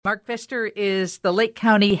Mark Pfister is the Lake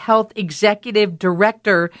County Health Executive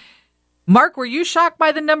Director. Mark, were you shocked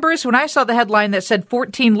by the numbers? When I saw the headline that said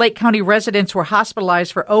 14 Lake County residents were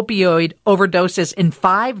hospitalized for opioid overdoses in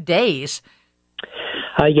 5 days.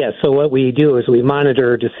 Yes. So what we do is we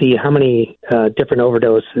monitor to see how many different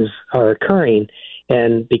overdoses are occurring.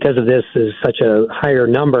 And because of this is such a higher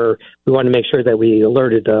number, we want to make sure that we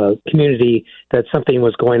alerted the community that something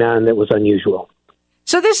was going on that was unusual.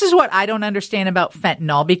 So this is what I don't understand about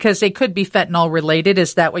fentanyl, because they could be fentanyl related.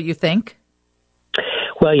 Is that what you think?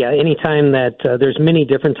 Well, yeah, anytime that there's many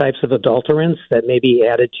different types of adulterants that may be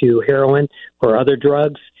added to heroin or other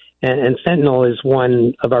drugs, and fentanyl is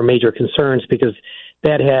one of our major concerns because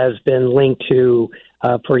that has been linked to,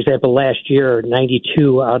 for example, last year,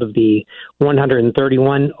 92 out of the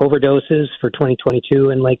 131 overdoses for 2022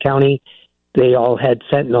 in Lake County, they all had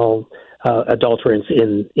fentanyl adulterants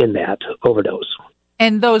in that overdose.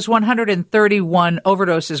 And those 131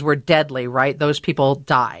 overdoses were deadly, right? Those people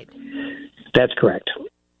died. That's correct.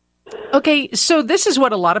 Okay, so this is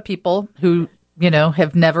what a lot of people who,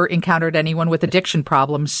 have never encountered anyone with addiction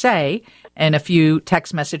problems say, and a few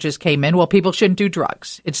text messages came in, well, people shouldn't do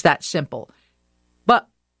drugs. It's that simple. But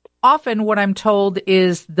often what I'm told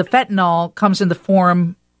is the fentanyl comes in the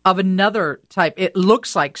form of another type. It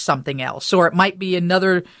looks like something else, or it might be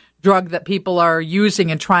another drug that people are using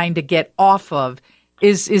and trying to get off of.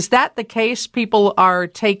 Is that the case? People are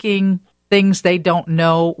taking things they don't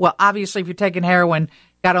know. Well, obviously, if you're taking heroin,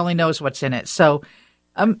 God only knows what's in it. So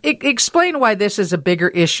explain why this is a bigger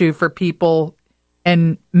issue for people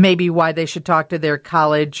and maybe why they should talk to their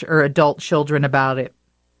college or adult children about it.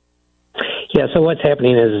 Yeah, so what's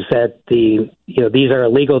happening is that these are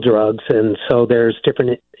illegal drugs, and so there's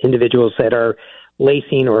different individuals that are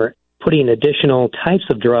lacing or putting additional types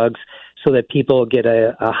of drugs so that people get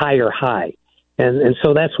a higher high. And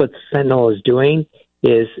so that's what fentanyl is doing,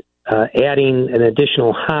 is adding an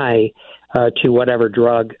additional high to whatever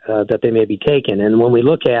drug that they may be taking. And when we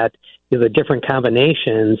look at the different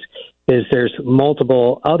combinations, there's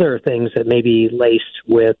multiple other things that may be laced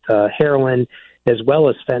with heroin as well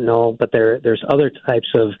as fentanyl, but there's other types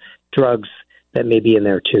of drugs that may be in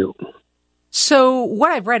there too. So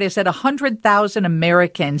what I've read is that 100,000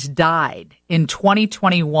 Americans died in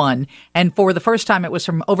 2021. And for the first time, it was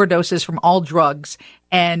from overdoses from all drugs.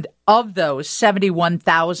 And of those,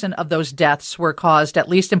 71,000 of those deaths were caused, at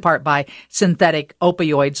least in part, by synthetic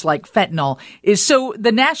opioids like fentanyl. So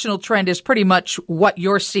the national trend is pretty much what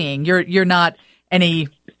you're seeing. You're not any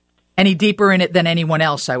deeper in it than anyone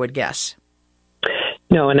else, I would guess.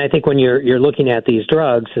 No, and I think when you're looking at these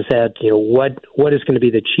drugs, is that what is going to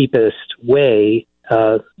be the cheapest way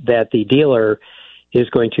that the dealer is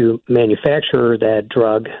going to manufacture that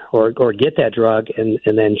drug or get that drug and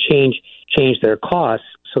then change their costs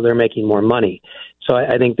so they're making more money. So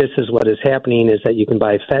I think this is what is happening, is that you can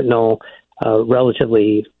buy fentanyl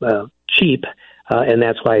relatively cheap, and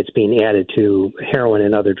that's why it's being added to heroin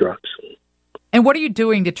and other drugs. And what are you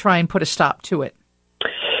doing to try and put a stop to it?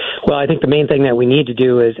 Well, I think the main thing that we need to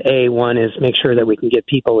do is, one is make sure that we can get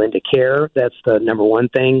people into care. That's the number one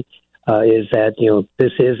thing, is that,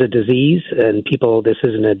 this is a disease and this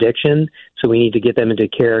is an addiction. So we need to get them into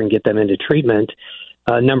care and get them into treatment.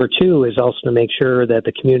 Number two is also to make sure that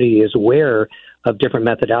the community is aware of different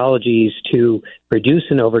methodologies to reduce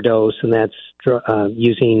an overdose, and that's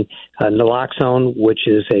using naloxone, which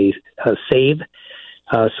is a SAVE.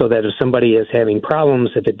 So that if somebody is having problems,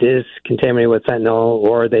 if it is contaminated with fentanyl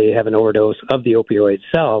or they have an overdose of the opioid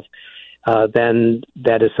itself, then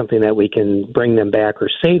that is something that we can bring them back or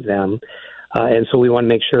save them. And so we want to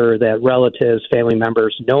make sure that relatives, family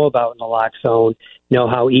members know about naloxone, know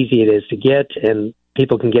how easy it is to get, and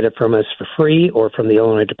people can get it from us for free or from the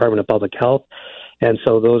Illinois Department of Public Health. And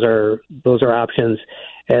so those are options.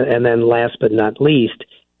 And then last but not least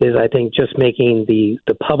is, I think, just making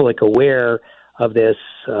the public aware of this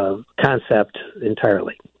concept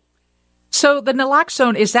entirely. So the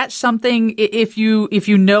naloxone, is that something, if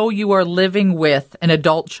you know you are living with an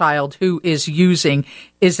adult child who is using,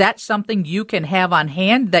 is that something you can have on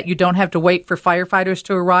hand that you don't have to wait for firefighters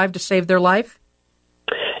to arrive to save their life?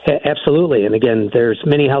 Absolutely. And again, there's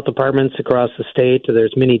many health departments across the state.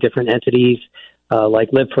 There's many different entities like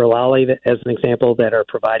Live for Lolly, as an example, that are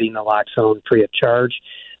providing naloxone free of charge.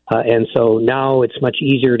 And so now it's much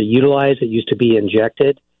easier to utilize. It used to be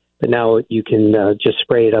injected, but now you can just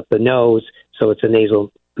spray it up the nose, so it's a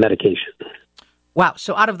nasal medication. Wow.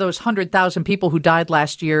 So out of those 100,000 people who died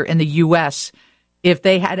last year in the U.S., if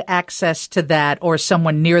they had access to that or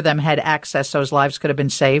someone near them had access, those lives could have been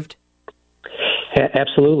saved?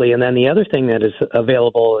 Absolutely. And then the other thing that is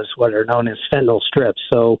available is what are known as fentanyl strips.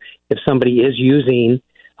 So if somebody is using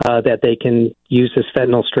that they can use this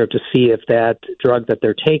fentanyl strip to see if that drug that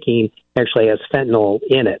they're taking actually has fentanyl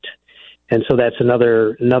in it. And so that's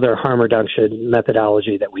another harm reduction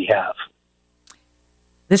methodology that we have.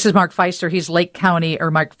 This is Mark Pfister. He's Lake County, or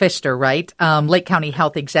Mark Pfister, right? Lake County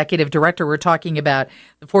Health Executive Director. We're talking about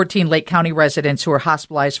the 14 Lake County residents who are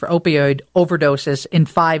hospitalized for opioid overdoses in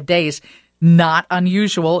 5 days. Not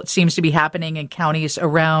unusual. It seems to be happening in counties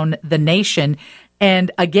around the nation.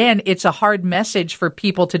 And again, it's a hard message for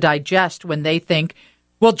people to digest when they think,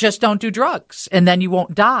 well, just don't do drugs and then you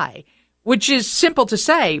won't die, which is simple to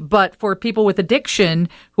say. But for people with addiction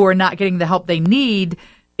who are not getting the help they need,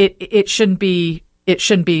 it shouldn't be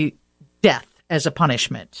death as a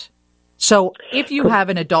punishment. So if you have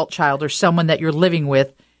an adult child or someone that you're living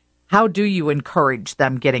with, how do you encourage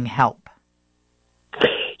them getting help?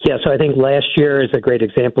 Yeah, so I think last year is a great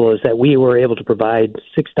example, is that we were able to provide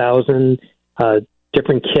 6,000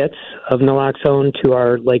 different kits of naloxone to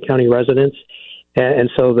our Lake County residents. And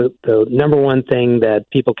so the number one thing that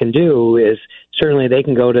people can do is certainly they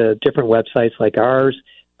can go to different websites like ours,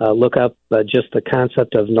 look up just the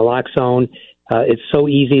concept of naloxone. It's so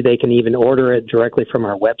easy they can even order it directly from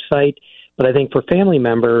our website. But I think for family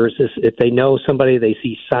members, if they know somebody, they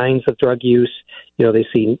see signs of drug use, they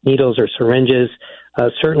see needles or syringes,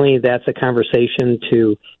 certainly that's a conversation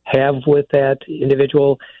to have with that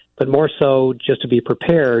individual, but more so just to be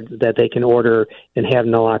prepared that they can order and have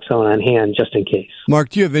naloxone on hand just in case. Mark,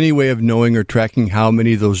 do you have any way of knowing or tracking how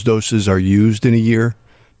many of those doses are used in a year?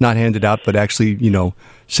 Not handed out, but actually,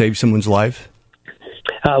 save someone's life?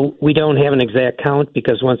 We don't have an exact count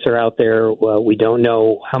because once they're out there, we don't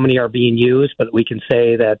know how many are being used, but we can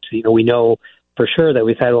say that, we know for sure that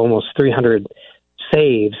we've had almost 300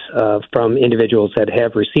 saves from individuals that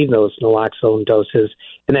have received those naloxone doses.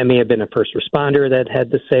 And that may have been a first responder that had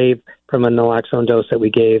the save from a naloxone dose that we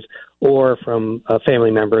gave, or from a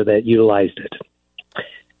family member that utilized it.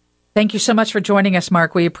 Thank you so much for joining us,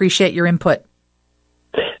 Mark. We appreciate your input.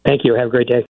 Thank you. Have a great day.